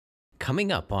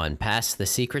coming up on Pass the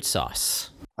Secret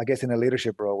Sauce. I guess in a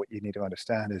leadership role, what you need to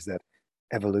understand is that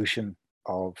evolution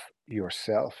of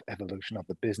yourself, evolution of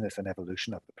the business, and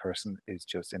evolution of the person is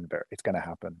just it's going to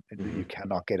happen. You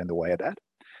cannot get in the way of that.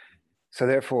 So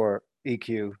therefore,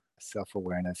 EQ,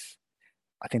 self-awareness,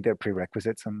 I think they're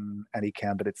prerequisites on any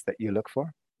candidates that you look for.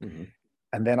 Mm-hmm.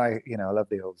 And then I love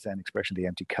the old Zen expression, the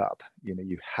empty cup.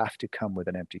 You have to come with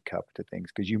an empty cup to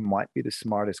things because you might be the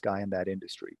smartest guy in that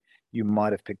industry. You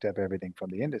might have picked up everything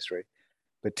from the industry.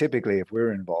 But typically, if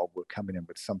we're involved, we're coming in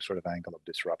with some sort of angle of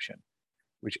disruption,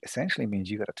 which essentially means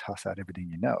you got to toss out everything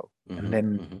you know and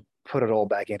then put it all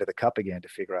back into the cup again to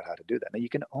figure out how to do that. Now, you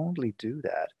can only do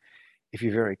that if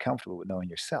you're very comfortable with knowing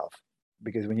yourself,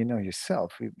 because when you know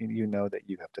yourself, you know that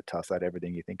you have to toss out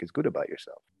everything you think is good about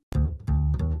yourself.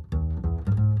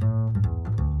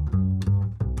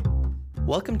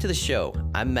 Welcome to the show.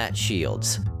 I'm Matt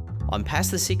Shields. On Pass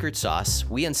the Secret Sauce,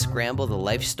 we unscramble the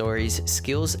life stories,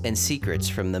 skills, and secrets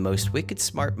from the most wicked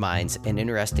smart minds and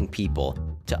interesting people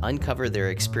to uncover their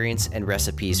experience and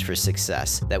recipes for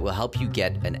success that will help you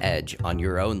get an edge on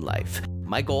your own life.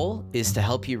 My goal is to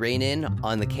help you rein in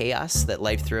on the chaos that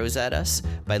life throws at us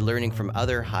by learning from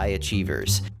other high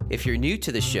achievers. If you're new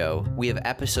to the show, we have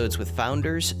episodes with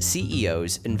founders,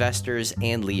 CEOs, investors,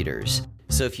 and leaders.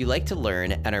 So if you like to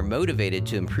learn and are motivated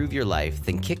to improve your life,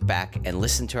 then kick back and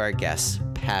listen to our guests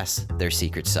pass their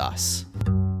secret sauce.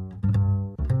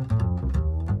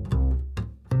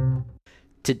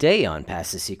 Today on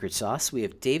Pass the Secret Sauce, we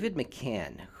have David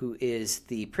McCann, who is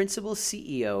the principal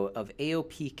CEO of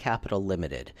AOP Capital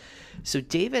Limited. So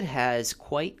David has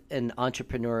quite an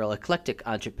eclectic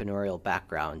entrepreneurial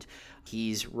background.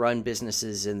 He's run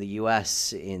businesses in the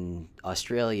US, in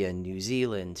Australia, and New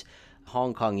Zealand,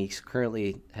 Hong Kong. He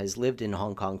currently has lived in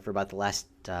Hong Kong for about the last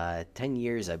 10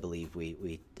 years, I believe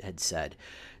we had said.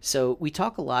 So we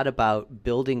talk a lot about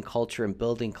building culture and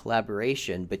building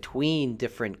collaboration between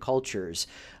different cultures.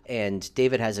 And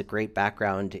David has a great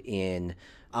background in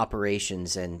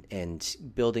operations and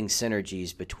building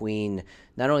synergies between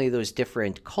not only those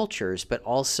different cultures, but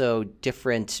also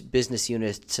different business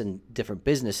units and different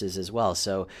businesses as well.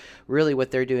 So really what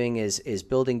they're doing is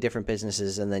building different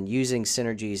businesses and then using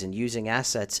synergies and using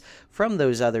assets from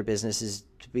those other businesses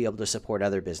to be able to support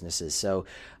other businesses. So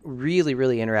really,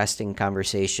 really interesting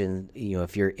conversation.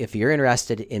 If you're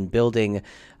interested in building,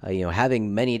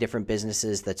 having many different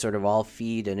businesses that sort of all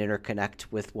feed and interconnect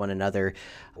with one another,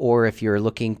 or if you're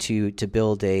looking to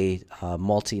build a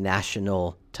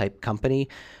multinational type company,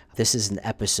 this is an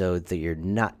episode that you're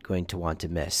not going to want to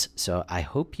miss. So I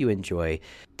hope you enjoy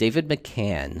David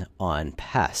McCann on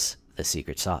Pass the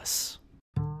Secret Sauce.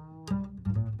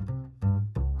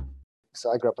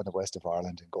 So I grew up in the west of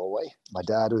Ireland in Galway. My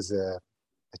dad was a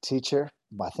teacher.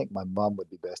 I think my mum would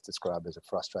be best described as a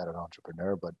frustrated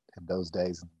entrepreneur, but in those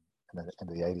days, in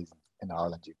the 80s in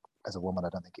Ireland, as a woman, I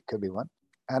don't think it could be one.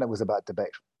 And it was about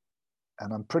debate.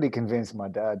 And I'm pretty convinced my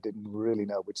dad didn't really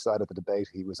know which side of the debate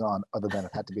he was on, other than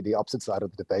it had to be the opposite side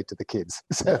of the debate to the kids.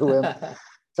 So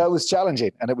it was challenging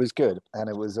and it was good. And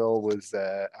it was always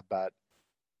about,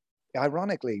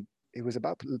 ironically, it was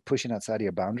about pushing outside of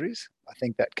your boundaries. I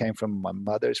think that came from my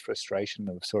mother's frustration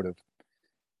of sort of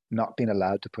not being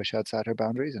allowed to push outside her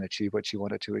boundaries and achieve what she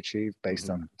wanted to achieve based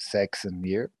on sex and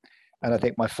year. And I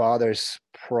think my father's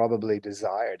probably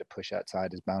desire to push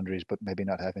outside his boundaries, but maybe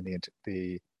not having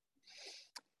the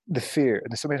fear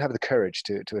and somebody have the courage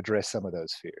to address some of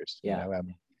those fears. Yeah.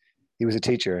 He was a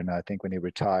teacher, and I think when he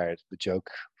retired, the joke,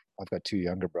 I've got two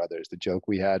younger brothers, the joke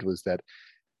we had was that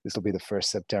this will be the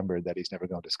first September that he's never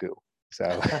going to school. So,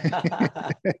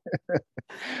 but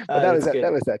that was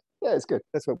that. Yeah, it's good.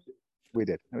 That's what we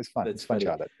did. It was fun. It's fun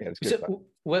childhood. Yeah, it was good. So,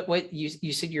 what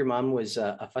you said your mom was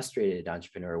a frustrated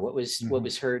entrepreneur. What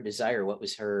was her desire? What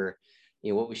was her,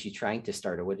 what was she trying to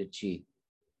start, or what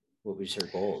was her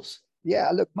goals? Yeah,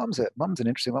 look, mom's an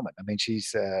interesting woman. I mean,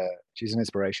 she's an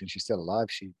inspiration. She's still alive.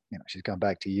 She's gone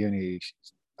back to uni.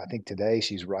 I think today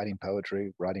she's writing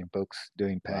poetry, writing books,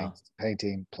 doing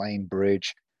painting, playing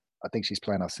bridge. I think she's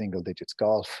playing off single digits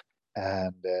golf.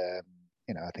 And,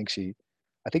 I think she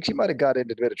might have got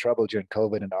into a bit of trouble during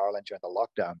COVID in Ireland during the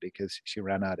lockdown because she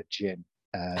ran out of gin.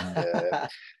 And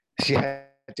she had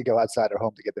to go outside her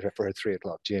home to get there for her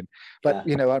 3:00 gin. But,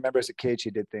 I remember as a kid,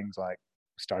 she did things like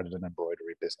started an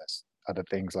embroidery business, other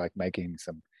things like making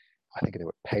I think they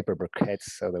were paper briquettes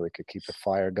so that we could keep the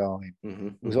fire going.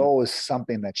 It was always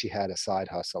something that she had, a side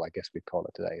hustle, I guess we'd call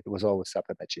it today. It was always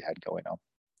something that she had going on.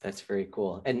 That's very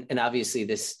cool. And obviously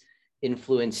this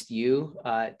influenced you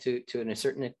to a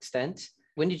certain extent.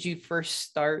 When did you first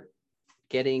start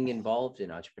getting involved in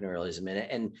entrepreneurialism?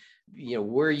 And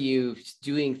were you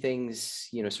doing things,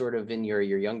 sort of in your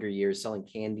younger years, selling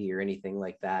candy or anything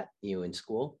like that, in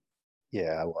school?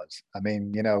 Yeah, I was. I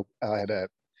mean,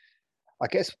 I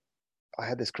guess I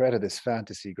had this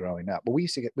fantasy growing up. But we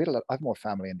had I have more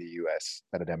family in the US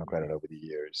that have emigrated over the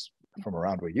years from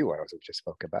around where you are, as we just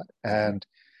spoke about. Mm-hmm. And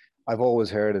I've always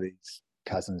heard of these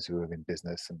cousins who have in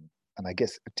business. And I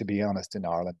guess, to be honest, in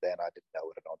Ireland, then I didn't know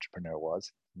what an entrepreneur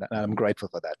was. And I'm Mm-hmm. grateful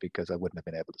for that because I wouldn't have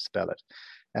been able to spell it.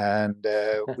 And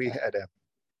we had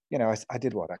I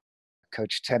did what? I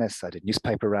coached tennis, I did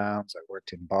newspaper rounds, I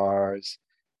worked in bars.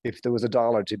 If there was a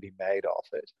dollar to be made off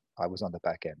it, I was on the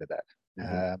back end of that.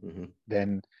 Mm-hmm. Mm-hmm.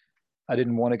 Then I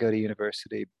didn't want to go to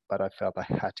university, but I felt I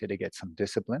had to get some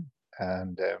discipline.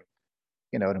 And,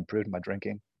 it improved my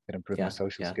drinking, it improved my Yeah.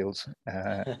 social Yeah. skills.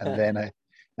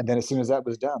 And then as soon as that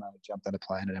was done, I jumped on a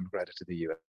plane and emigrated to the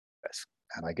US.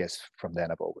 And I guess from then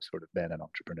I've always sort of been an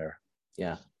entrepreneur.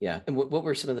 Yeah. Yeah. And what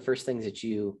were some of the first things that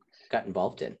you got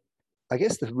involved in? I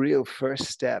guess the real first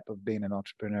step of being an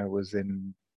entrepreneur was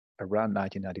in around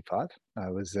 1995. I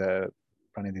was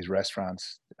running these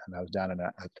restaurants, and I was down in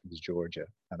Athens, Georgia,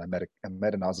 and I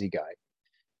met an Aussie guy,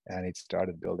 and he'd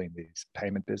started building these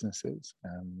payment businesses,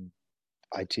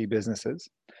 IT businesses,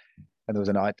 and there was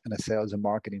a sales and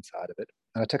marketing side of it.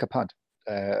 And I took a punt.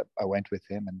 I went with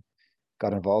him and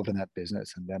got involved in that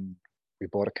business, and then we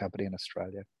bought a company in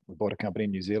Australia. We bought a company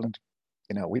in New Zealand.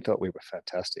 We thought we were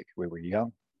fantastic. We were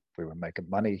young. We were making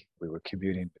money. We were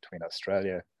commuting between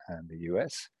Australia and the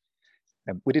US.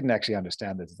 And we didn't actually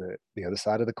understand there's the other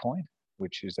side of the coin,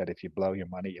 which is that if you blow your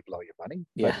money, you blow your money.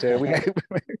 Yeah.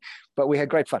 But we had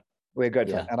great fun. We had great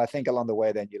fun. Yeah. And I think along the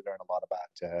way, then you learn a lot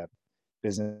about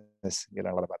business. You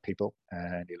learn a lot about people,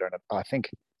 and you learn. I think,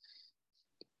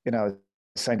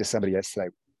 saying to somebody yesterday,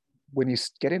 when you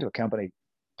get into a company,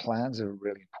 plans are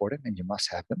really important, and you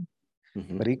must have them.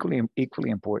 Mm-hmm. But equally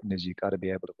important is you got to be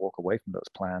able to walk away from those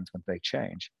plans when they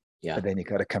change. Yeah. But then you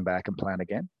got to come back and plan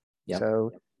again. Yep.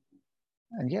 So,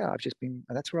 and yeah,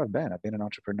 that's where I've been. I've been in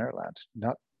entrepreneur land.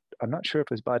 I'm not sure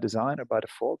if it's by design or by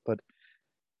default, but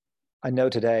I know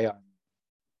today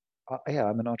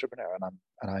I'm an entrepreneur,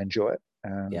 and I enjoy it.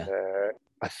 And Yeah.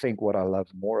 I think what I love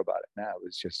more about it now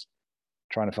is just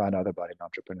trying to find other budding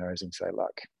entrepreneurs and say,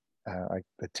 look,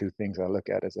 the two things I look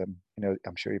at is,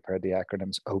 I'm sure you've heard the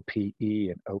acronyms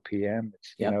OPE and OPM.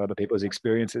 It's, Yep. other people's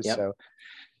experiences. Yep. So,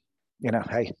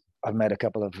 hey, I've made a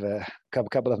couple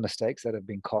of mistakes that have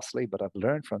been costly, but I've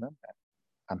learned from them.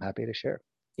 I'm happy to share.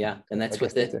 Yeah. And So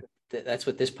that's I guess that's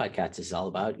what this podcast is all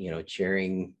about,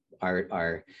 sharing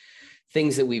our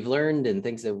things that we've learned and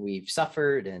things that we've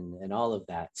suffered and all of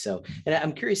that. So, and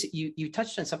I'm curious, you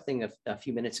touched on something a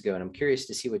few minutes ago, and I'm curious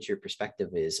to see what your perspective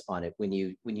is on it. When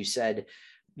you said,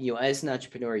 as an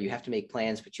entrepreneur, you have to make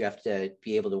plans, but you have to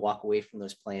be able to walk away from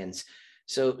those plans.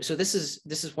 So this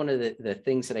is one of the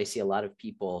things that I see a lot of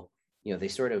people, they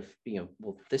sort of,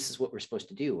 well, this is what we're supposed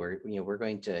to do. We're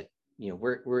going to,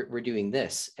 we're doing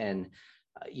this. And,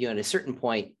 at a certain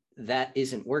point that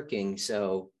isn't working.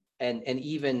 So, and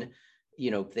even,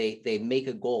 they make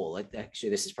a goal. Actually,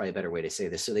 this is probably a better way to say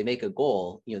this. So they make a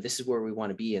goal, this is where we want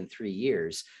to be in 3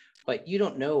 years, but you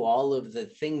don't know all of the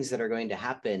things that are going to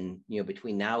happen,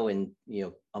 between now and,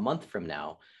 a month from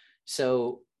now.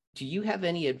 So do you have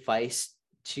any advice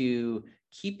to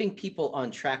keeping people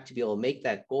on track to be able to make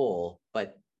that goal,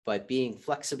 but being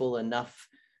flexible enough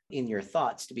in your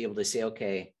thoughts to be able to say,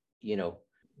 okay,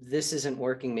 this isn't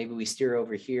working. Maybe we steer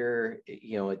over here,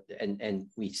 and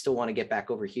we still want to get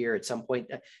back over here at some point.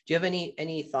 Do you have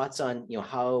any thoughts on,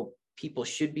 how people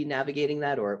should be navigating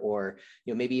that, or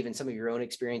maybe even some of your own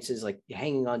experiences, like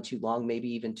hanging on too long, maybe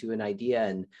even to an idea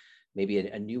and maybe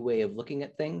a new way of looking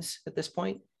at things at this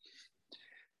point?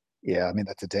 Yeah, I mean,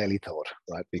 that's a daily thought,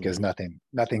 right? Because nothing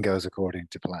goes according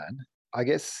to plan.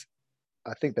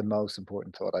 I think the most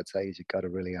important thought I'd say is you've got to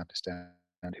really understand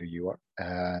who you are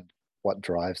and what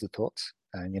drives the thoughts.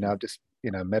 And,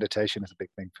 meditation is a big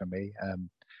thing for me.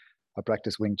 I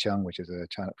practice Wing Chun, which is a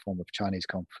form of Chinese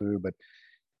Kung Fu. But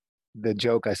the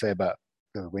joke I say about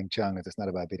the Wing Chun is it's not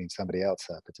about beating somebody else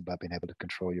up. It's about being able to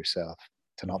control yourself,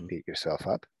 to not beat yourself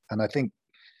up. And I think,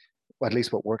 well, at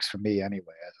least what works for me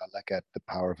anyway, is I look at the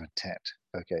power of intent.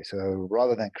 Okay, so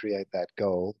rather than create that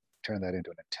goal, turn that into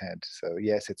an intent. So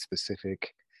yes, it's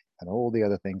specific and all the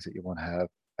other things that you want to have,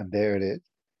 and there it is.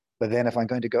 But then if I'm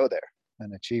going to go there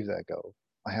and achieve that goal,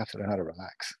 I have to learn how to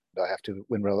relax.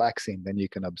 When relaxing, then you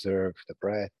can observe the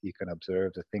breath, you can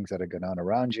observe the things that are going on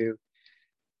around you.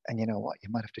 And you know what? You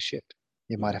might have to shift.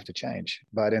 You might have to change.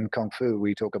 But in Kung Fu,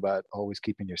 we talk about always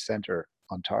keeping your center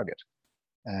on target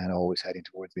and always heading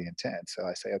towards the intent. So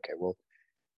I say, okay, well,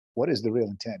 what is the real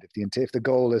intent? If the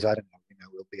goal is, I don't know,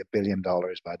 we'll be $1 billion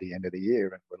by the end of the year,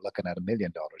 and we're looking at $1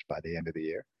 million by the end of the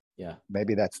year, Yeah.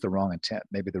 maybe that's the wrong intent.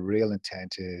 Maybe the real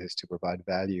intent is to provide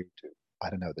value to, I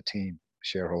don't know, the team,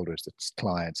 shareholders, the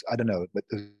clients. I don't know, but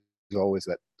there's always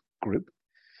that group.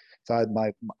 So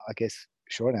I guess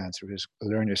short answer is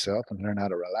learn yourself and learn how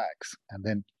to relax, and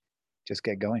then just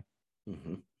get going.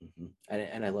 Mm-hmm, mm-hmm.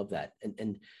 And I love that.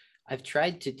 And I've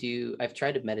tried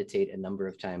to meditate a number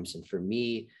of times. And for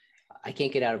me, I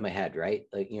can't get out of my head, right?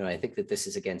 Like, I think that this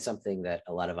is, again, something that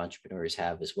a lot of entrepreneurs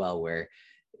have as well, where,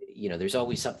 there's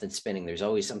always something spinning. There's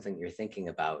always something you're thinking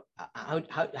about.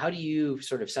 How do you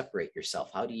sort of separate yourself?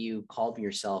 How do you calm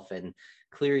yourself and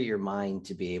clear your mind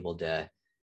to be able to,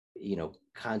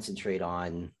 concentrate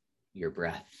on your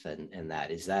breath and that?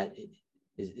 Is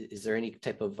there any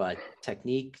type of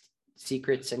technique,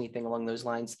 secrets, anything along those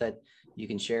lines that you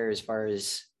can share as far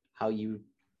as how you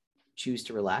choose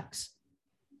to relax?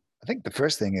 I think the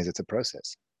first thing is it's a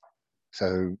process.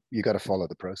 So you got to follow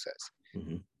the process.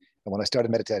 Mm-hmm. And when I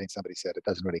started meditating, somebody said it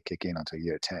doesn't really kick in until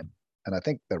year 10. And I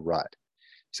think they're right.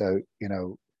 So,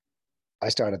 I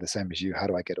started the same as you. How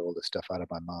do I get all this stuff out of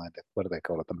my mind? What do they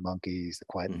call it? The monkeys, the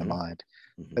quiet in the Mm-hmm. mind.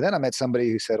 Mm-hmm. But then I met somebody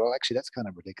who said, well, actually, that's kind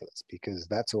of ridiculous because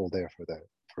that's all there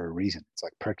for a reason. It's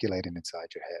like percolating inside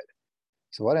your head.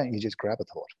 So why don't you just grab a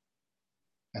thought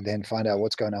and then find out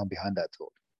what's going on behind that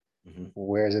thought? Mm-hmm.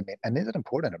 Where is it? And is it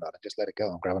important or not? And just let it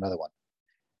go and grab another one.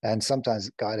 And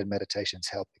sometimes guided meditations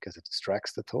help because it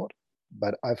distracts the thought.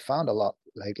 But I've found a lot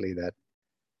lately that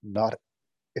not,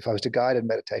 if I was to guided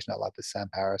meditation, I love the Sam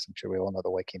Harris. I'm sure we all know the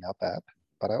Waking Up app.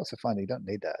 But I also find that you don't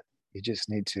need that. You just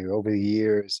need to, over the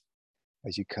years,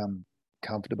 as you come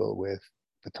comfortable with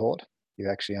the thought, you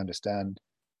actually understand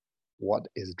what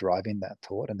is driving that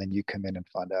thought, and then you come in and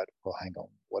find out, well, hang on,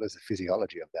 what is the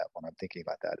physiology of that when I'm thinking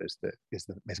about that?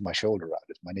 Is my shoulder out?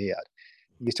 Is my knee out?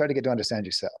 You start to get to understand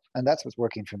yourself, and that's what's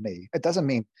working for me. It doesn't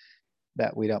mean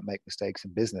that we don't make mistakes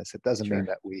in business. It doesn't mean Sure.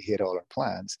 that we hit all our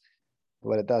plans,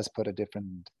 but it does put a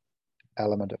different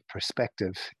element of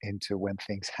perspective into when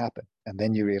things happen, and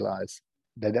then you realize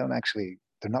they're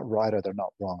not right or they're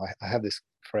not wrong. I have this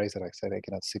phrase that I say, like,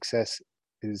 success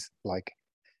is like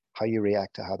how you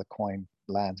react to how the coin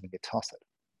lands when you toss it.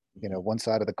 One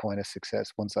side of the coin is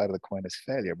success, one side of the coin is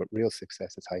failure, but real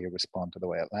success is how you respond to the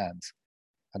way it lands.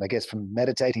 And I guess from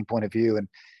meditating point of view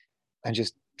and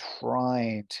just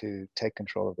trying to take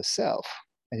control of the self,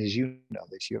 and as you know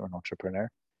this, you're an entrepreneur.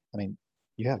 I mean,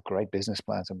 you have great business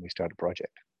plans when we start a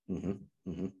project. Mm-hmm.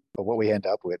 Mm-hmm. But what we end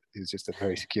up with is just a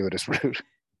very circuitous route.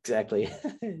 Exactly.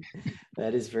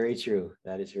 That is very true.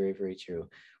 That is very, very true.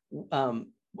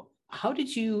 Um, how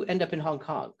did you end up in Hong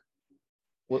Kong?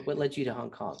 What led you to Hong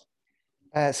Kong?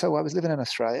 So I was living in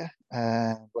Australia,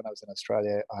 and when I was in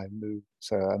Australia, I moved.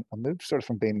 So I moved sort of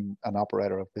from being an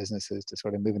operator of businesses to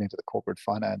sort of moving into the corporate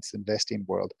finance investing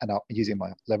world, and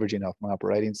leveraging off my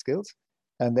operating skills.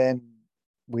 And then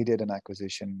we did an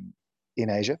acquisition in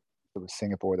Asia. There was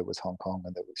Singapore, there was Hong Kong,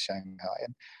 and there was Shanghai.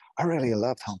 And I really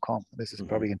loved Hong Kong. This is Mm-hmm.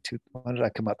 probably when did I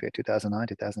come up here? 2009,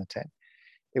 2010.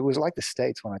 It was like the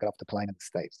States when I got off the plane in the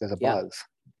States. There's a Yeah. buzz,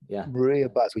 Yeah. real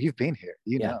buzz. Well, you've been here,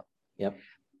 Yeah. know. Yep.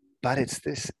 But it's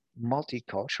this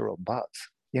multicultural buzz.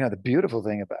 The beautiful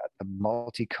thing about the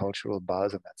multicultural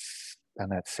buzz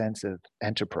and that sense of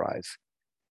enterprise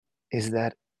is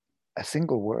that a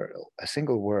single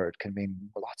word can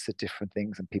mean lots of different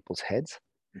things in people's heads.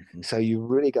 Mm-hmm. So you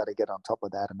really got to get on top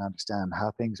of that and understand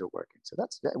how things are working. So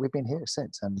we've been here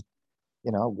since, and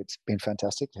it's been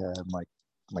fantastic.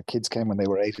 My kids came when they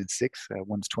were 8 and 6.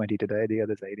 One's 20 today, the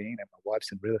other's 18, and my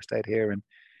wife's in real estate here. And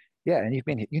yeah, and you've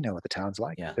been here, what the town's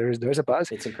like. Yeah. There's a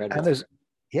buzz, It's and incredible.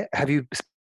 yeah. Have you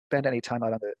spent any time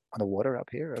out on the water up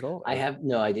here at all?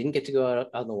 No, I didn't get to go out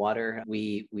on the water.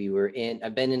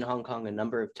 I've been in Hong Kong a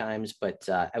number of times, but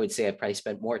I would say I probably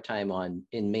spent more time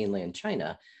in mainland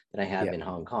China than I have Yeah. in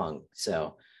Hong Kong.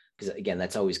 So, because again,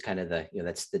 that's always kind of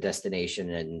that's the destination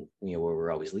and, where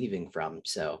we're always leaving from.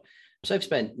 So I've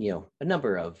spent, a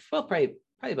number of, well, probably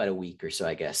about a week or so,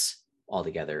 I guess,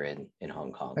 altogether in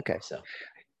Hong Kong. Okay. So.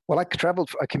 Well, I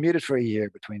commuted for a year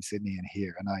between Sydney and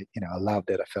here, and I loved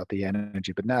it. I felt the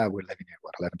energy, but now we're living here,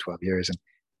 11, 12 years, and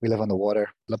we live on the water.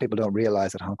 A lot of people don't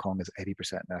realize that Hong Kong is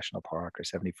 80% national park or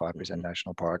 75% Mm-hmm.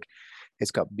 national park.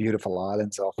 It's got beautiful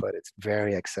islands off it. It's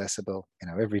very accessible.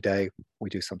 Every day we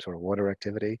do some sort of water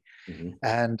activity. Mm-hmm.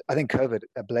 And I think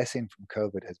a blessing from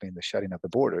COVID has been the shutting of the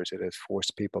borders. It has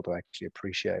forced people to actually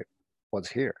appreciate what's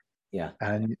here. Yeah.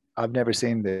 And I've never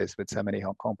seen this with so many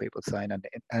Hong Kong people saying,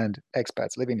 and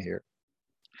expats living here,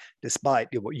 despite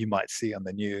what you might see on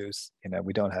the news,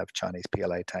 we don't have Chinese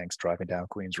PLA tanks driving down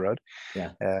Queen's Road.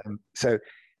 Yeah. So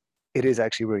it is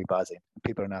actually really buzzing.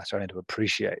 People are now starting to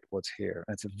appreciate what's here.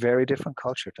 And it's a very different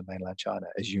culture to mainland China,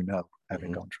 as you know,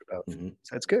 having gone through both.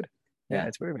 So it's good. Yeah, Yeah.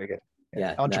 it's very, very good.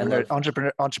 Yeah. Yeah. No, I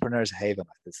love. Entrepreneur's haven,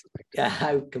 I think, is the picture. Yeah,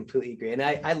 I completely agree, and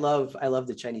I love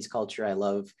the Chinese culture. I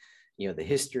love, the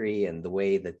history and the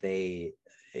way that they,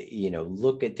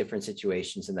 look at different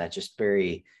situations, and that just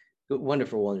very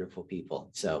wonderful, wonderful people.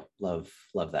 So love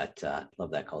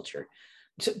that culture.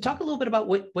 So talk a little bit about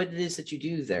what it is that you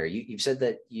do there. You've said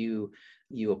that you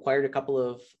acquired a couple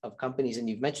of companies, and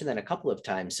you've mentioned that a couple of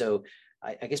times. So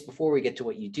I guess before we get to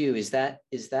what you do, is that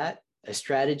a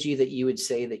strategy that you would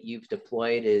say that you've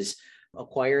deployed, is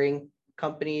acquiring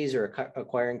companies or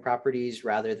acquiring properties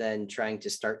rather than trying to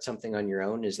start something on your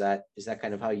own? Is that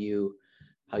kind of how you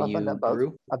I've done both.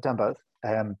 grew? I've done both.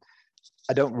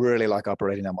 I don't really like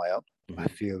operating on my own. I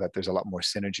Mm-hmm. feel that there's a lot more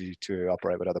synergy to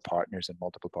operate with other partners and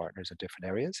multiple partners in different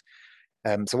areas.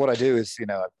 So what I do is,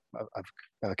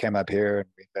 I came up here and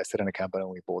we invested in a company.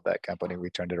 We bought that company. We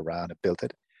turned it around and built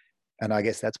it. And I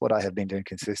guess that's what I have been doing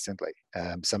consistently.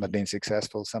 Some have been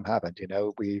successful, some haven't.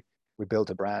 We built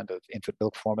a brand of infant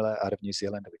milk formula out of New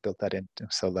Zealand. We built that in,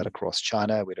 sold that across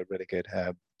China. We had a really good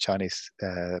Chinese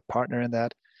partner in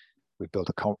that. We built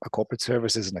a corporate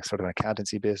services and a sort of an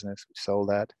accountancy business. We sold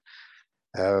that.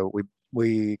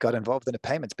 We got involved in a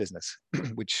payments business,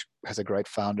 which has a great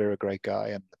founder, a great guy,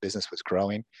 and the business was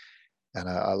growing. And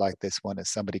I like this one as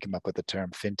somebody came up with the term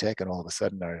fintech, and all of a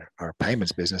sudden our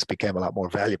payments business became a lot more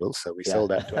valuable. So we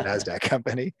sold that to a NASDAQ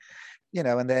company,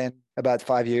 and then about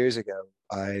 5 years ago,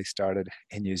 I started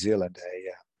in New Zealand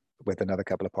with another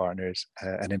couple of partners,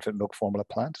 an infant milk formula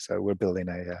plant. So we're building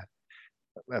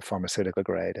a pharmaceutical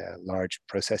grade, large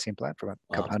processing plant for about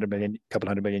a couple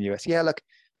hundred million US. Yeah, look,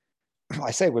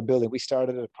 I say we're building. We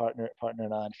started a partner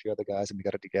and I and a few other guys, and we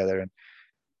got it together. And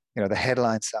the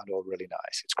headlines sound all really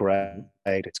nice. It's great.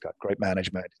 Mm-hmm. It's got great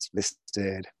management. It's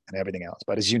listed and everything else.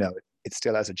 But as you know, it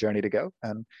still has a journey to go.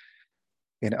 And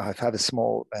I've had a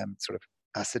small sort of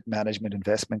asset management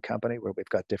investment company where we've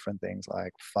got different things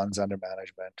like funds under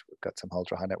management. We've got some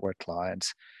ultra high net worth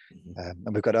clients,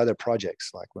 and we've got other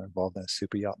projects like we're involved in a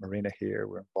super yacht marina here.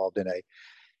 We're involved in a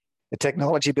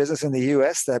technology business in the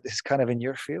US that is kind of in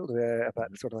your field,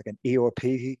 about sort of like an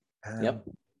ERP Yep.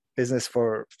 business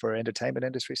for entertainment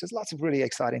industry. So there's lots of really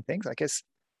exciting things. I guess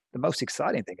the most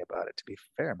exciting thing about it, to be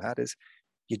fair, Matt, is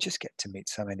you just get to meet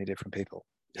so many different people,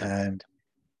 and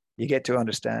you get to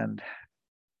understand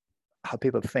how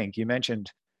people think. You mentioned,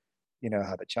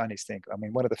 how the Chinese think. I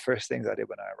mean, one of the first things I did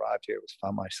when I arrived here was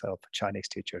found myself a Chinese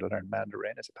teacher to learn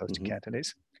Mandarin as opposed to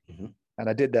Cantonese. And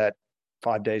I did that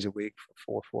 5 days a week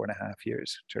for 4.5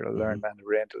 years to learn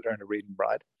Mandarin, to learn to read and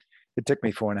write. It took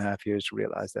me 4.5 years to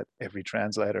realize that every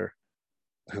translator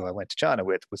who I went to China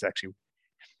with was actually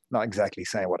not exactly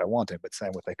saying what I wanted, but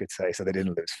saying what they could say so they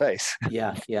didn't lose face.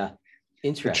 Yeah.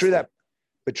 Interesting.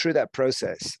 But through that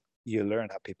process, you learn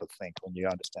how people think when you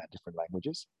understand different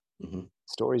languages.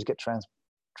 Stories get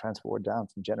transferred down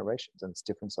from generations, and it's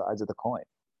different sides of the coin.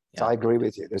 So I agree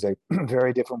with you. There's a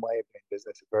very different way of doing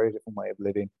business, a very different way of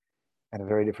living, and a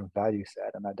very different value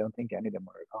set. And I don't think any of them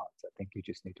are at odds. I think you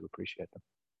just need to appreciate them.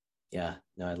 Yeah.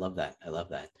 No, I love that.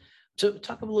 So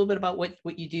talk a little bit about what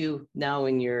you do now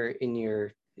in your.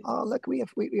 Oh, look, we've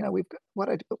got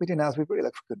what we do now is we really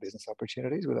look for good business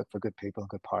opportunities. We look for good people and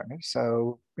good partners.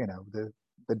 So,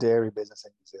 the dairy business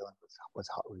in New Zealand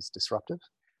was disruptive.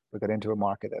 We got into a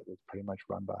market that was pretty much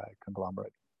run by a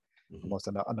conglomerate, almost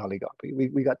an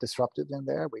oligopoly. We got disruptive in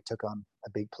there. We took on a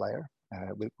big player.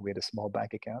 We had a small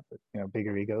bank account, but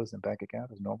bigger egos than bank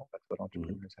account is normal. That's what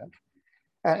entrepreneurs have.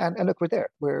 And look, we're there.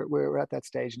 We're at that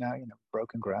stage now.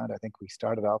 Broken ground. I think we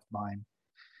started off mine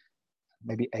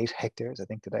maybe 8 hectares. I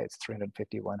think today it's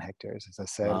 351 hectares. As I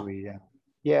said, Wow.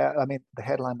 I mean, the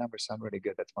headline numbers sound really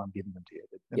good. That's why I'm giving them to you.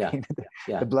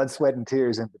 Yeah. The blood, sweat, and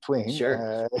tears in between.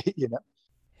 Sure.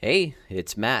 Hey,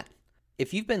 it's Matt.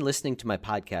 If you've been listening to my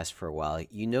podcast for a while,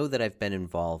 you know that I've been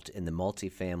involved in the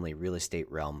multifamily real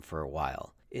estate realm for a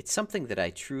while. It's something that I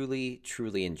truly,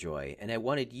 truly enjoy, and I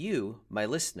wanted you, my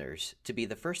listeners, to be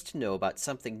the first to know about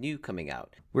something new coming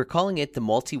out. We're calling it the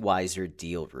Multi-Wiser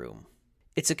Deal Room.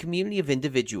 It's a community of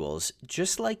individuals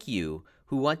just like you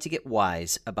who want to get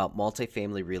wise about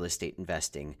multifamily real estate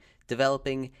investing,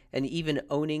 developing, and even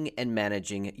owning and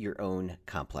managing your own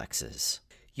complexes.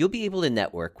 You'll be able to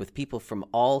network with people from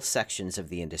all sections of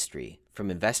the industry, from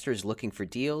investors looking for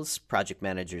deals, project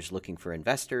managers looking for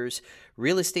investors,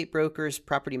 real estate brokers,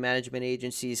 property management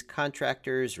agencies,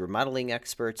 contractors, remodeling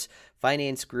experts,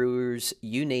 finance gurus,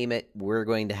 you name it, we're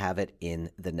going to have it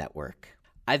in the network.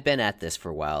 I've been at this for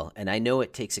a while, and I know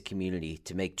it takes a community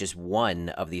to make just one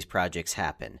of these projects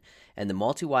happen. And the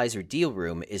Multi-Wiser Deal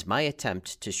Room is my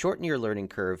attempt to shorten your learning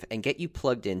curve and get you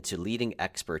plugged into leading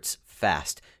experts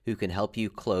fast who can help you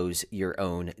close your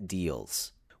own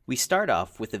deals. We start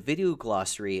off with a video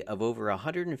glossary of over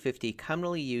 150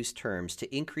 commonly used terms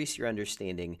to increase your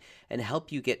understanding and help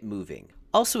you get moving.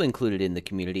 Also included in the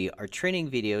community are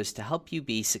training videos to help you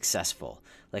be successful,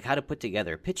 like how to put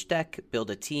together a pitch deck,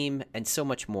 build a team, and so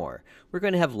much more. We're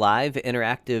going to have live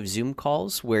interactive Zoom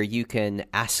calls where you can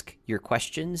ask your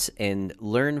questions and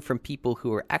learn from people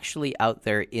who are actually out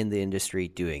there in the industry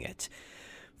doing it.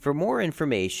 For more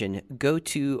information, go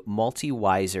to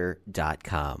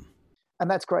multiwiser.com. And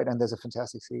that's great. And there's a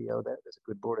fantastic CEO there. There's a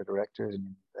good board of directors,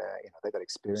 and they've got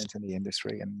experience in the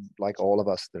industry. And like all of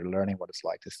us, they're learning what it's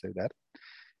like to do that.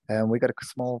 And we got a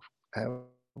small.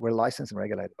 We're licensed and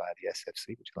regulated by the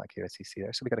SFC, which is like here at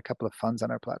CCR. So we got a couple of funds on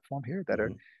our platform here that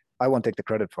are. I won't take the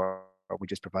credit for. We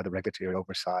just provide the regulatory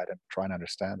oversight and try and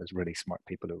understand. There's really smart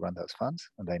people who run those funds,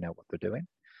 and they know what they're doing.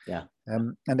 Yeah.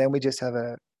 And then we just have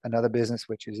another business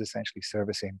which is essentially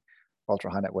servicing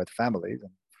ultra high net worth families,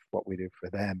 and what we do for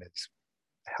them is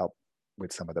help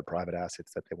with some of the private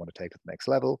assets that they want to take to the next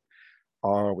level,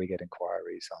 or we get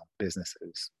inquiries on business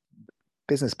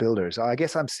builders. I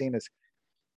guess I'm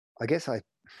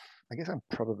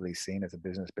probably seen as a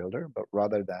business builder, but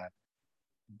rather than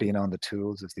being on the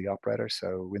tools as the operator.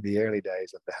 So in the early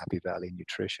days of the Happy Valley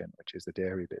Nutrition, which is the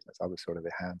dairy business, I was sort of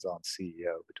the hands-on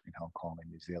CEO between Hong Kong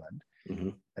and New Zealand.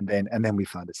 And then we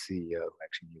found a CEO who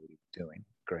actually knew what he was doing,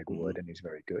 Greg Wood, and he's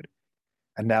very good.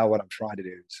 And now what I'm trying to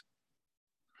do is,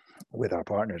 with our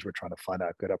partners, we're trying to find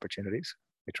out good opportunities.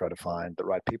 We try to find the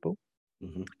right people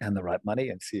and the right money,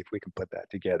 and see if we can put that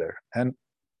together. And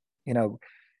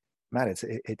Matt, it's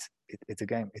a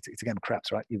game. It's a game of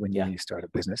craps, right? When you start a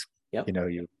business,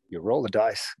 you roll the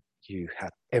dice. You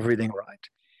have everything right,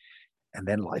 and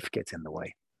then life gets in the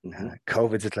way.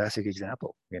 COVID's a classic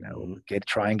example.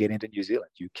 Try and get into New Zealand.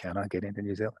 You cannot get into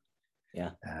New Zealand.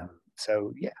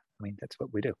 So that's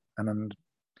what we do. And then,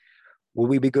 will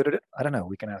we be good at it? I don't know.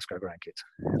 We can ask our grandkids.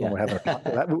 When we're having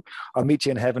I'll meet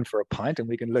you in heaven for a pint, and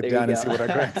we can look down and see what our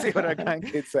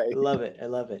grandkids say. I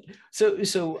love it.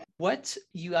 So what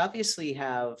you obviously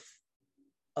have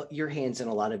your hands in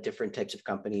a lot of different types of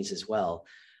companies as well,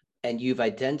 and you've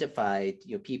identified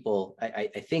people. I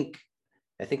think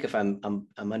if I'm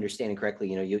understanding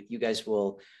correctly, you guys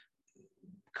will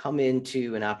come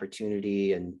into an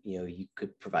opportunity, and you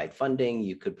could provide funding,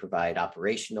 you could provide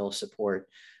operational support.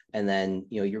 And then,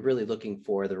 you're really looking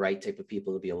for the right type of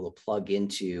people to be able to plug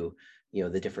into,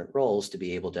 the different roles to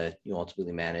be able to,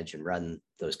 ultimately manage and run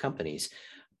those companies.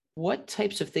 What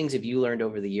types of things have you learned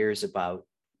over the years about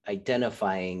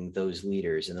identifying those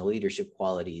leaders and the leadership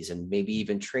qualities, and maybe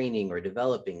even training or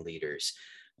developing leaders?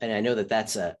 And I know that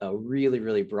that's a really,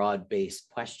 really broad-based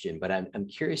question, but I'm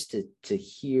curious to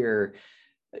hear,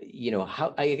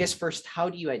 how, I guess first, how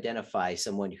do you identify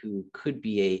someone who could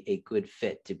be a good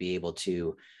fit to be able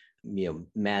to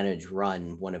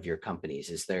run one of your companies?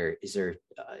 Is there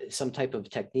some type of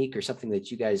technique or something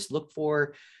that you guys look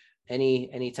for?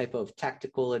 Any type of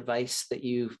tactical advice that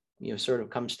you sort of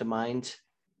comes to mind?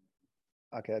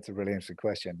 Okay, that's a really interesting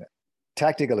question.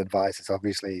 Tactical advice is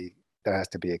obviously there has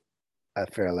to be a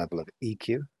fair level of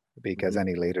EQ, because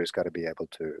any leader's got to be able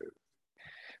to.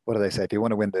 What do they say? If you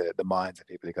want to win the minds of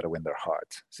people, you got to win their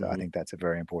hearts. So I think that's a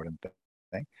very important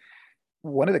thing.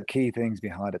 One of the key things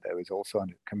behind it, though, is also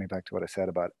coming back to what I said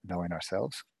about knowing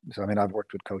ourselves. So, I've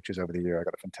worked with coaches over the year. I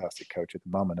got a fantastic coach at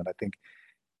the moment. And I think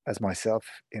as myself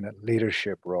in a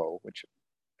leadership role, which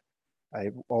I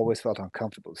always felt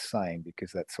uncomfortable saying,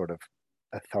 because that's sort of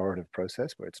authoritative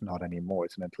process where it's not anymore.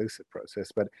 It's an inclusive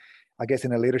process. But I guess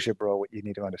in a leadership role, what you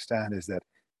need to understand is that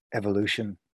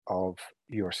evolution of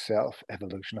yourself,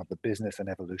 evolution of the business, and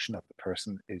evolution of the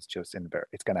person is just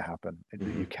it's going to happen.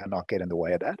 You cannot get in the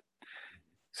way of that.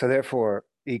 So therefore,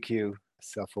 EQ,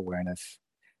 self-awareness,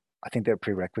 I think they're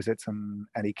prerequisites on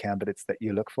any candidates that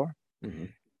you look for.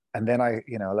 And then I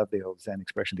love the old Zen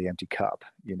expression, the empty cup.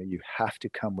 You have to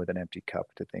come with an empty cup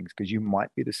to things, because you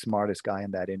might be the smartest guy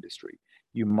in that industry.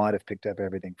 You might have picked up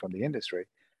everything from the industry,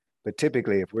 but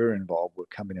typically if we're involved, we're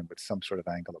coming in with some sort of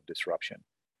angle of disruption,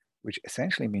 which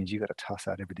essentially means you got to toss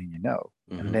out everything you know,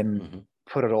 and then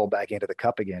put it all back into the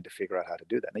cup again to figure out how to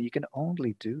do that. Now, you can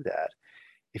only do that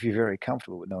if you're very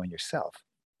comfortable with knowing yourself,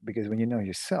 because when you know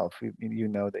yourself, you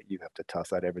know that you have to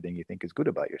toss out everything you think is good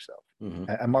about yourself.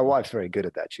 And my wife's very good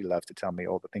at that. She loves to tell me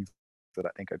all the things that I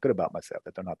think are good about myself,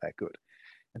 that they're not that good.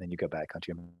 And then you go back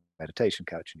onto your meditation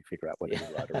couch and you figure out what is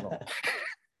right or wrong.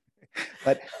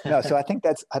 But no, so I think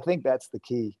that's the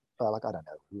key well, like, I don't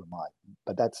know, who am I?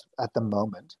 But that's at the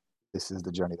moment, this is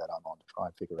the journey that I'm on to try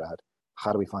and figure out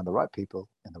how do we find the right people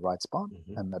in the right spot?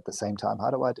 Hmm. And at the same time,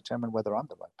 how do I determine whether I'm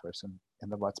the right person in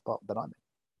the right spot that I'm in?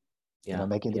 Yeah.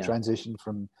 Making the Yeah. transition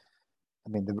from, I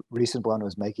mean, the recent one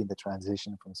was making the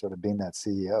transition from sort of being that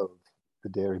CEO of the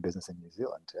dairy business in New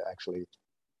Zealand to actually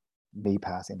me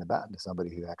passing the baton to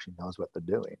somebody who actually knows what they're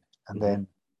doing. And Hmm. then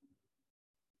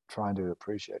trying to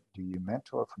appreciate, do you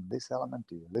mentor from this element?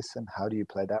 Do you listen? How do you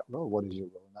play that role? What is your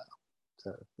role now?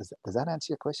 So does that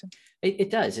answer your question? It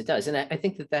does. It does. And I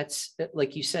think that that's,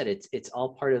 like you said, it's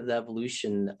all part of the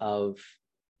evolution of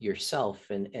yourself.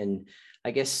 And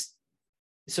I guess,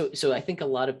 so I think a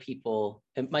lot of people,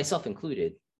 and myself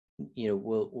included,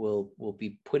 will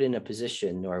be put in a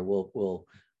position, or will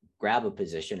grab a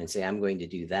position and say, I'm going to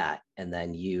do that. And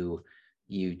then you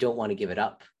don't want to give it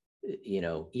up,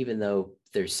 even though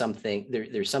there's some things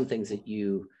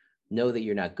that know that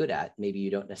you're not good at. Maybe you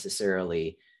don't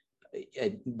necessarily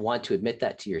want to admit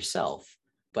that to yourself.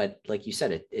 But like you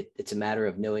said, it's a matter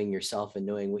of knowing yourself and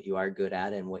knowing what you are good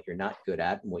at and what you're not good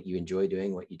at, and what you enjoy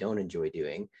doing, what you don't enjoy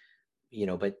doing.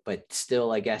 But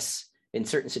still, I guess in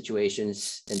certain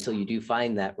situations, until you do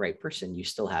find that right person, you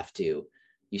still have to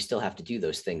do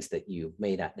those things that you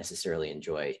may not necessarily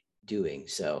enjoy doing.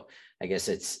 So I guess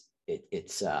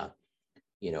it's a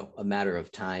matter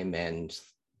of time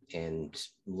and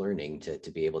learning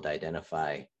to be able to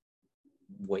identify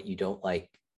what you don't like,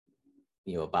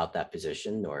 about that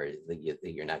position, or that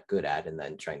you're not good at, and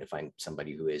then trying to find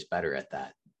somebody who is better at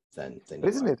that than But you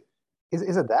isn't are. it,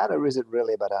 is it that, or is it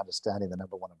really about understanding the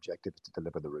number one objective is to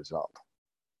deliver the result?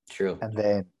 True. And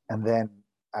then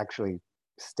actually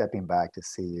stepping back to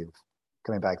see if,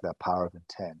 coming back to that power of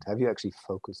intent, have you actually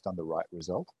focused on the right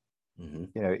result?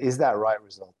 Mm-hmm. Is that right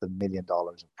result the $1 million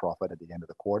of profit at the end of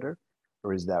the quarter,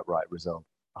 or is that right result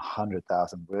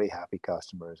 100,000 really happy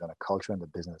customers and a culture in the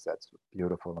business that's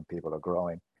beautiful and people are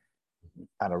growing,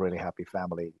 and a really happy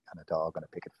family and a dog and a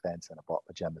picket fence and a bought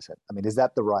pajama set? I mean, is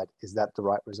that the right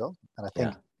result? And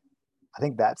Yeah. I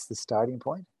think that's the starting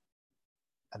point.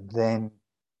 And then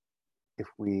if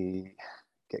we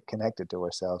get connected to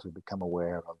ourselves, we become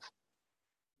aware of,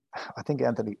 I think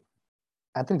Anthony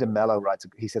DeMello writes,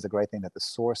 he says a great thing, that the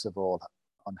source of all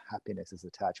unhappiness is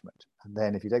attachment. And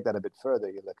then if you take that a bit further,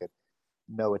 you look at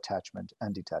no attachment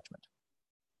and detachment.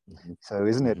 Mm-hmm. So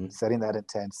isn't it Mm-hmm. setting that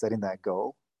intent, setting that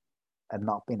goal, and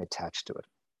not being attached to it?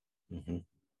 Mm-hmm.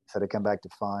 So to come back to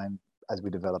find, as we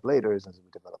develop leaders, as we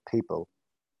develop people,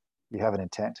 you have an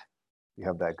intent, you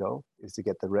have that goal, is to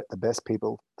get the best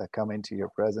people that come into your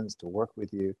presence to work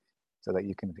with you so that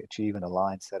you can achieve an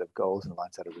aligned set of goals and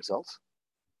aligned set of results.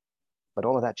 But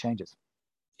all of that changes,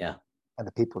 Yeah. and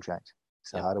the people change.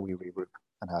 So Yep. how do we regroup,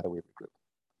 and how do we regroup?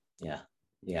 Yeah.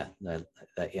 Yeah.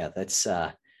 Yeah.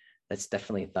 That's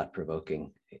definitely thought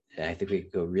provoking. I think we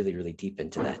could go really, really deep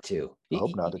into that too. I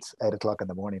hope not. It's 8 o'clock in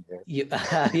the morning here.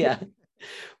 Yeah.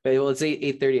 Well, it's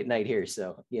 8:30 at night here,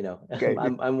 so Okay.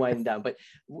 I'm winding down. But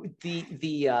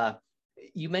the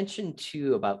you mentioned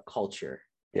too about culture,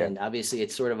 Yeah. and obviously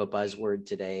it's sort of a buzzword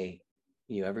today.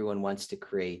 Everyone wants to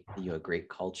create a great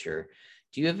culture.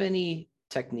 Do you have any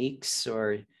techniques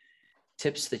or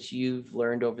tips that you've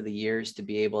learned over the years to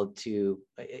be able to,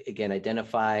 again,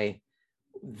 identify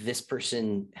this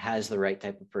person has the right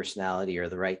type of personality or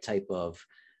the right type of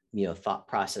thought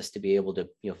process to be able to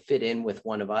fit in with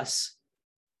one of us?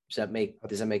 Does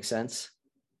that make sense?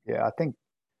 Yeah. I think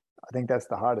that's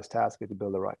the hardest task, is to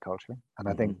build the right culture. And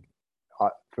I Mm-hmm. think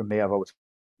for me, I've always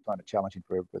found it challenging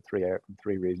for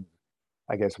three reasons.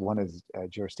 I guess one is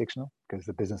jurisdictional, because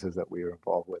the businesses that we are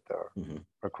involved with are Mm-hmm.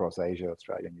 across Asia,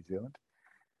 Australia, New Zealand.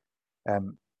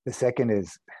 The second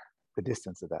is the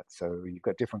distance of that. So you've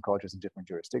got different cultures in different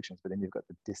jurisdictions, but then you've got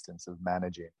the distance of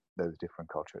managing those different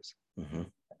cultures. Mm-hmm.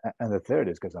 And the third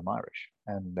is because I'm Irish,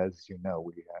 and as you know,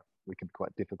 we can be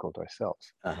quite difficult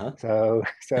ourselves. Uh-huh. So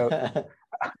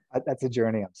that's a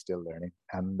journey I'm still learning.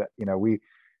 And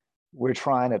we're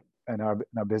trying it in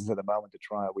our business at the moment to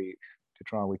try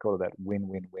we call it that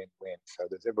win-win-win-win. So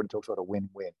there's, everybody talks about a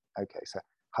win-win. Okay, so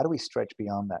how do we stretch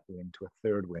beyond that win to a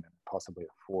third win and possibly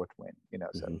a fourth win?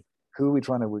 So Mm-hmm. who are we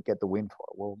trying to get the win for?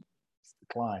 Well, it's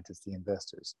the clients, it's the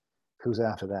investors. Who's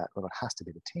after that? Well, it has to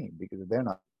be the team, because if they're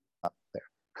not there,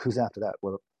 who's after that?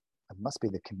 Well, it must be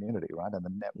the community, right, and the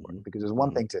network. Mm-hmm. Because there's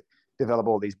one thing to develop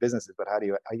all these businesses, but are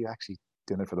you actually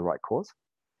doing it for the right cause?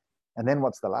 And then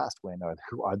what's the last win, or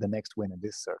who are the next win in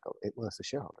this circle? Well, it's the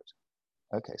shareholders.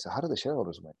 Okay, so how do the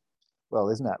shareholders win? Well,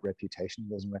 isn't that reputation?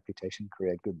 Doesn't reputation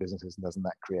create good businesses, and doesn't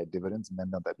that create dividends? And then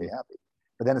don't they be happy?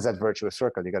 But then it's that virtuous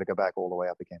circle. You got to go back all the way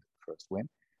up again to the first win.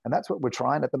 And that's what we're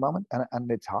trying at the moment.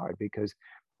 And it's hard, because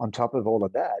on top of all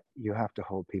of that, you have to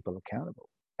hold people accountable.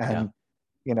 Yeah. And,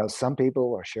 you know, some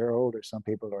people are shareholders, some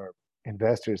people are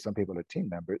investors, some people are team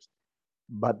members,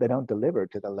 but they don't deliver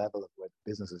to the level of what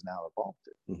business is now evolved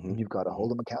to. Mm-hmm. And you've got to Mm-hmm.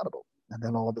 hold them accountable. And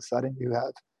then all of a sudden you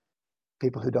have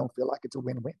people who don't feel like it's a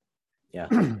win-win. Yeah.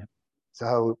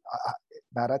 So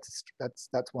now that's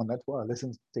one. That's why I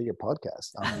listen to your podcast.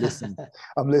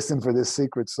 I'm listening for this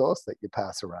secret sauce that you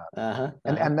pass around. Uh-huh.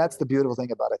 And that's the beautiful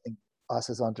thing about, I think, us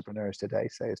as entrepreneurs today.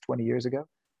 Say it's 20 years ago.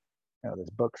 You know, there's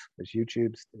books, there's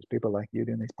YouTubes, there's people like you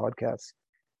doing these podcasts,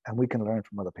 and we can learn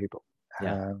from other people.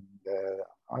 Yeah.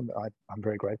 And I'm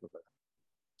very grateful for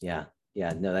that. Yeah.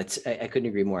 Yeah. No, I couldn't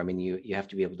agree more. I mean, you have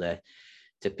to be able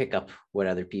to pick up what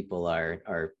other people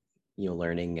are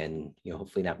learning, and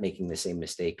hopefully not making the same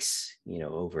mistakes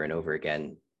over and over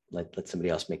again. Let somebody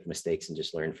else make the mistakes and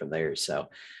just learn from theirs. So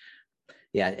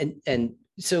yeah, and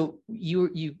so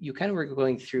you kind of were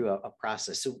going through a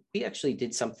process. So we actually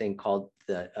did something called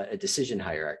a decision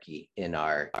hierarchy in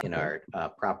our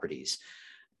properties,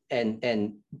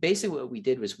 and basically what we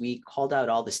did was we called out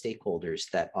all the stakeholders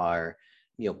that are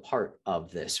part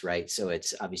of this, right? So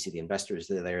it's obviously the investors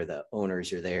are there, the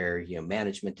owners are there,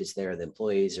 management is there, the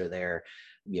employees are there,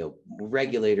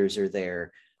 regulators are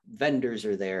there, vendors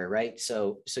are there, right?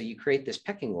 So you create this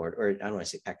pecking order, or I don't want to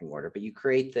say pecking order, but you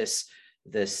create this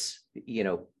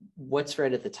what's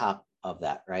right at the top of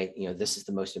that, right? This is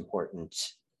the most important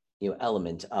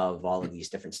element of all of these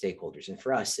different stakeholders. And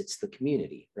for us, it's the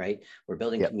community, right? We're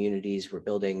building communities, we're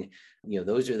building,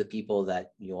 those are the people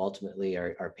that, ultimately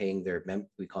are paying their,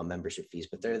 we call membership fees,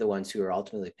 but they're the ones who are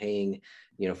ultimately paying,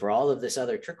 for all of this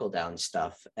other trickle down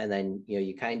stuff. And then,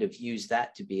 you kind of use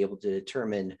that to be able to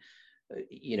determine,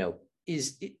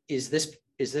 is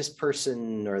this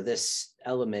person or this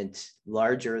element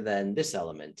larger than this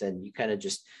element? And you kind of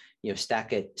just,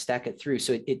 stack it through.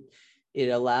 So it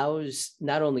allows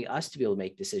not only us to be able to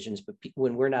make decisions, but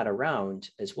when we're not around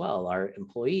as well, our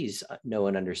employees know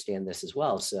and understand this as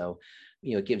well. So,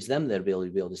 it gives them the ability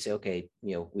to be able to say, okay,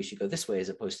 we should go this way as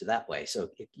opposed to that way. So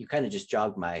you kind of just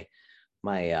jogged my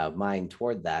mind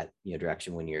toward that,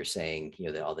 direction when you're saying,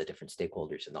 all the different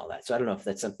stakeholders and all that. So I don't know if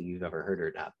that's something you've ever heard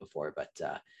or not before, but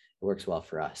it works well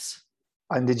for us.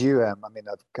 And did you, I mean,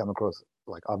 I've come across,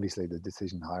 like, obviously the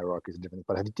decision hierarchies are different,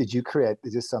 but did you create,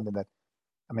 is this something that,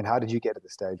 I mean, how did you get to the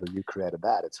stage where you created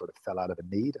that? It sort of fell out of a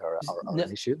need or No,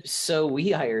 an issue? so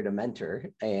we hired a mentor,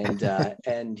 and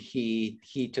and he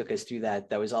took us through that.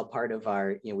 That was all part of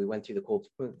our, we went through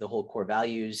the whole core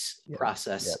values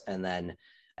process, and then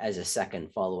as a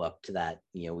second follow up to that,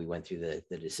 we went through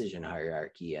the decision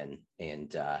hierarchy, and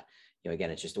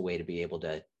again, it's just a way to be able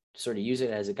to sort of use it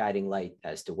as a guiding light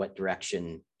as to what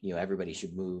direction everybody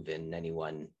should move in any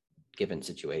one given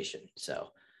situation.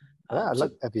 So.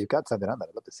 If you've got something on that,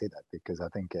 I'd love to see that, because I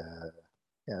think,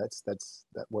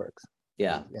 that works.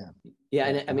 Yeah.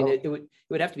 And I mean, it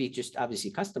would have to be just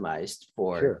obviously customized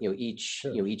for, each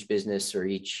business or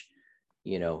each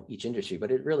industry,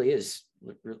 but it really is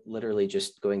literally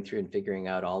just going through and figuring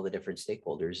out all the different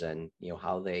stakeholders and,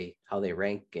 how they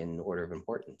rank in order of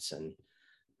importance. And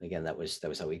again, that was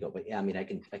how we go. But yeah, I mean, I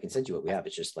can send you what we have.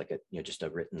 It's just like just a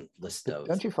written list of.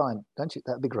 That'd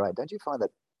be great. Don't you find that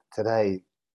today,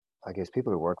 I guess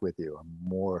people who work with you are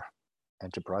more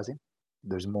enterprising?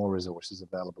 There's more resources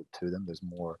available to them. There's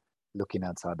more looking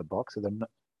outside the box. So and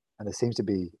there seems to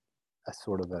be a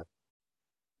sort of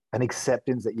an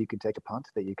acceptance that you can take a punt,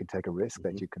 that you can take a risk,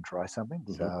 that you can try something.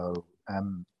 So,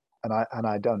 and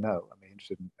I don't know. I'm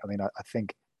interested in, I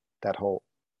think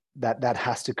that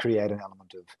has to create an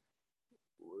element of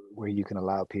where you can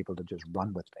allow people to just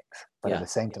run with things. But at the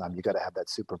same time, you got to have that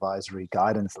supervisory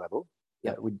guidance level.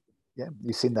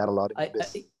 You've seen that a lot in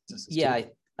business.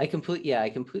 I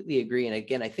completely agree. And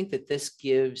again, I think that this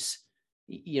gives,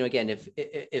 again,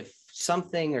 if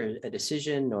something or a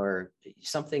decision or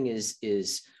something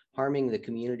is harming the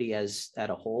community as at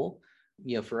a whole,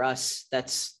 for us,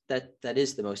 that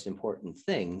is the most important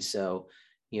thing. So,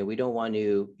 we don't want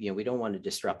to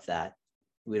disrupt that.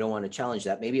 We don't want to challenge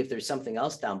that. Maybe if there's something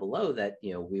else down below that,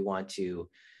 we want to,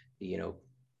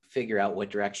 figure out what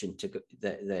direction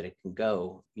that it can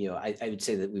go. I would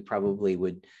say that we probably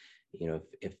would,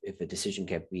 if a decision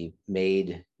can be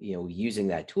made, using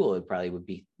that tool, it probably would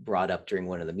be brought up during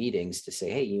one of the meetings to say,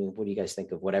 hey, what do you guys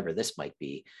think of whatever this might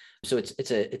be? So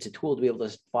it's a tool to be able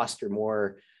to foster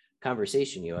more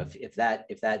conversation. If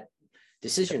that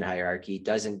decision hierarchy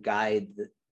doesn't guide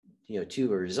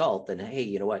to a result, then hey,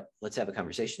 you know what? Let's have a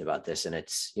conversation about this. And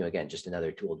it's again just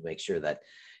another tool to make sure that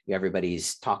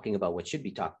everybody's talking about what should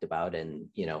be talked about, and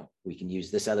we can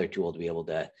use this other tool to be able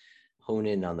to hone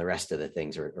in on the rest of the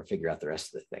things or figure out the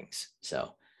rest of the things.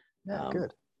 So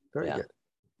good. Very good.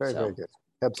 Very, So, very good.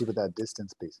 Helps you with that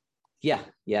distance piece. yeah,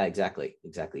 exactly.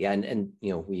 Yeah. And,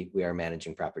 we are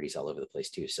managing properties all over the place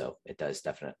too. So it does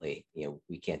definitely,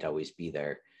 we can't always be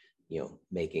there,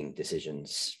 making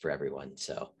decisions for everyone.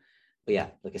 So, but yeah,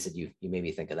 like I said, you made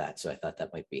me think of that. So I thought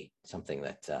that might be something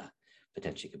that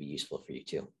potentially could be useful for you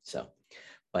too. So,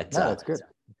 but, No, that's good.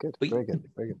 Good. but, Very good.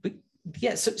 Very good. but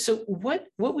yeah. So what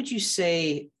would you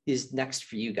say is next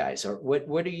for you guys, or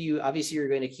what are you, obviously you're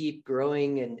going to keep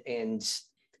growing and,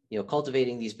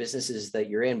 cultivating these businesses that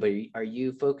you're in, but are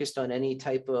you focused on any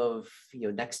type of,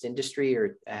 next industry,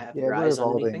 or have Yeah, your we're eyes on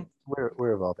evolving. anything?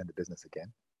 We're evolving the business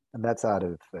again, and that's out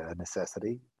of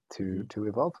necessity Mm-hmm. to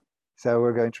evolve. So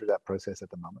we're going through that process at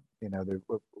the moment.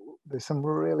 There's some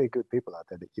really good people out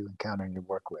there that you encounter and you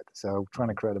work with. So trying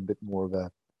to create a bit more of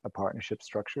a partnership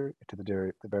structure to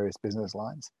the various business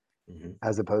lines, Mm-hmm.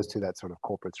 as opposed to that sort of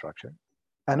corporate structure,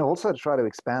 and also to try to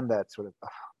expand that sort of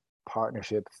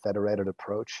partnership federated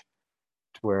approach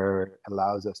to where it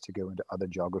allows us to go into other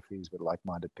geographies with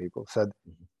like-minded people. So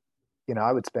Mm-hmm.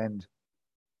 I would spend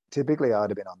typically I'd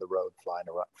have been on the road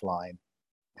flying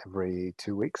every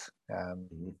 2 weeks.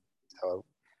 Mm-hmm. So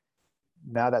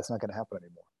now that's not going to happen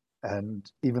anymore. And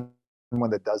even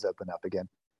when that does open up again,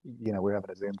 we're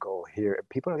having a Zoom call here.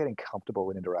 People are getting comfortable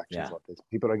with interactions Yeah. like this.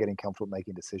 People are getting comfortable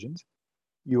making decisions.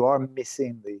 You are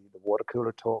missing the water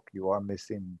cooler talk. You are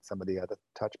missing some of the other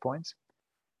touch points.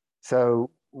 So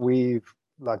we've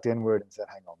looked inward and said,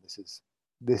 hang on,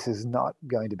 this is not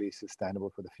going to be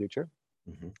sustainable for the future.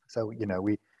 Mm-hmm. So,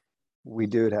 we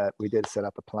did set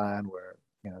up a plan where,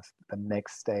 the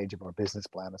next stage of our business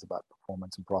plan is about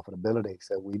performance and profitability.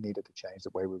 So we needed to change the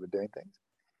way we were doing things.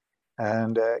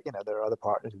 And, there are other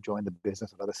partners who joined the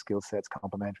business with other skill sets,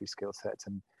 complementary skill sets.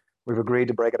 And we've agreed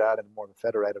to break it out in more of a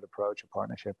federated approach, a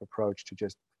partnership approach, to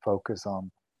just focus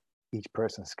on each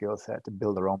person's skill set to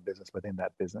build their own business within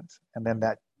that business. And then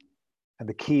and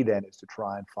the key then is to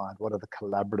try and find what are the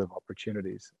collaborative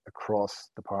opportunities across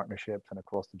the partnerships and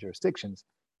across the jurisdictions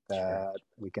that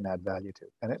we can add value to.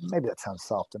 And maybe that sounds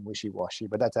soft and wishy-washy,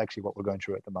 but that's actually what we're going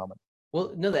through at the moment.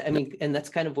 Well, no, and that's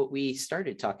kind of what we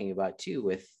started talking about too,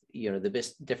 with,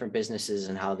 the different businesses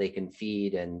and how they can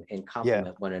feed and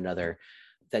complement one another.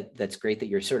 That's great that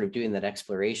you're sort of doing that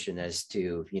exploration as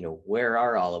to, where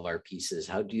are all of our pieces?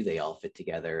 How do they all fit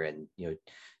together? And,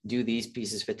 do these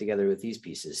pieces fit together with these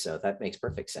pieces? So that makes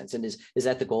perfect sense. And is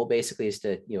that the goal, basically, is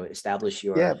to, establish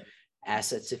your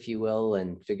assets, if you will,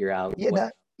 and figure out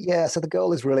So the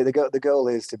goal is really the goal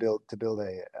is to build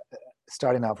a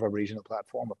starting out for a regional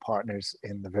platform of partners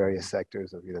in the various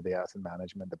sectors of either the asset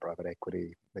management, the private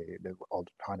equity, the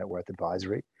high net worth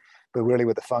advisory, but really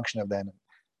with the function of then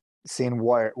seeing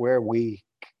where we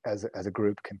as a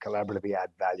group can collaboratively add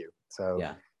value. So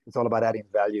it's all about adding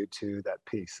value to that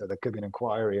piece. So there could be an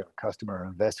inquiry or a customer or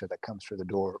investor that comes through the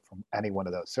door from any one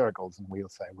of those circles, and we'll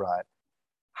say, right,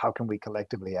 how can we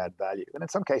collectively add value? And in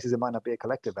some cases, it might not be a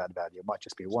collective add value. It might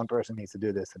just be one person needs to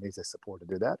do this and needs the support to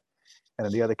do that. And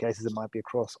in the other cases, it might be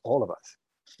across all of us.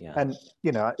 Yeah. And,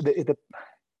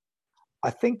 I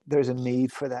think there's a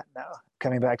need for that now.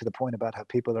 Coming back to the point about how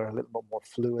people are a little bit more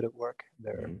fluid at work.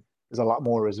 There's a lot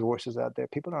more resources out there.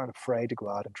 People aren't afraid to go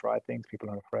out and try things. People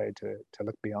aren't afraid to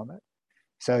look beyond that.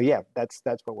 So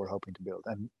that's what we're hoping to build.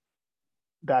 And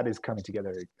that is coming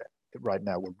together right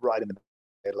now. We're right in the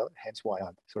middle of it, hence why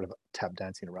I'm sort of tap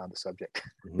dancing around the subject.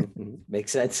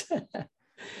 Makes sense.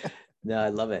 No, I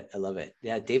love it.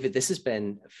 Yeah, David, this has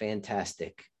been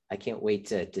fantastic. I can't wait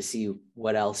to see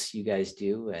what else you guys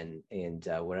do and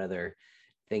what other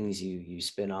things you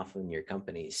spin off in your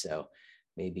company. So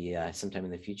maybe sometime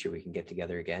in the future we can get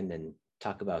together again and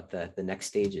talk about the next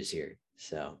stages here.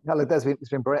 So no, look, it's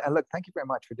been brilliant. And look, thank you very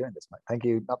much for doing this, Mike. Thank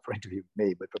you, not for interviewing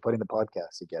me, but for putting the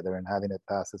podcast together and having it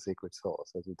pass the secret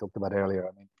sauce. As we talked about earlier,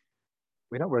 I mean,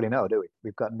 we don't really know, do we?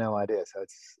 We've got no idea. So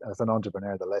it's, as an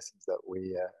entrepreneur, the lessons that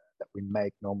we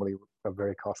make normally are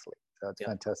very costly. So it's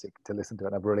fantastic to listen to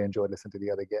it. I've really enjoyed listening to the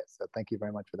other guests. So thank you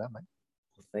very much for that, mate.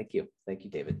 Well, thank you,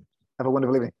 David. Have a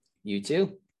wonderful evening. You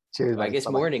too. Cheers. I guess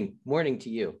Bye-bye. morning to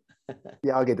you.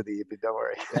 Yeah, I'll get to the evening. Don't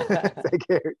worry. Take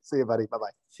care. See you, buddy. Bye-bye.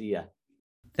 See ya.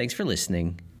 Thanks for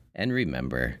listening. And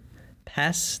remember,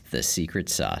 pass the secret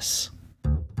sauce.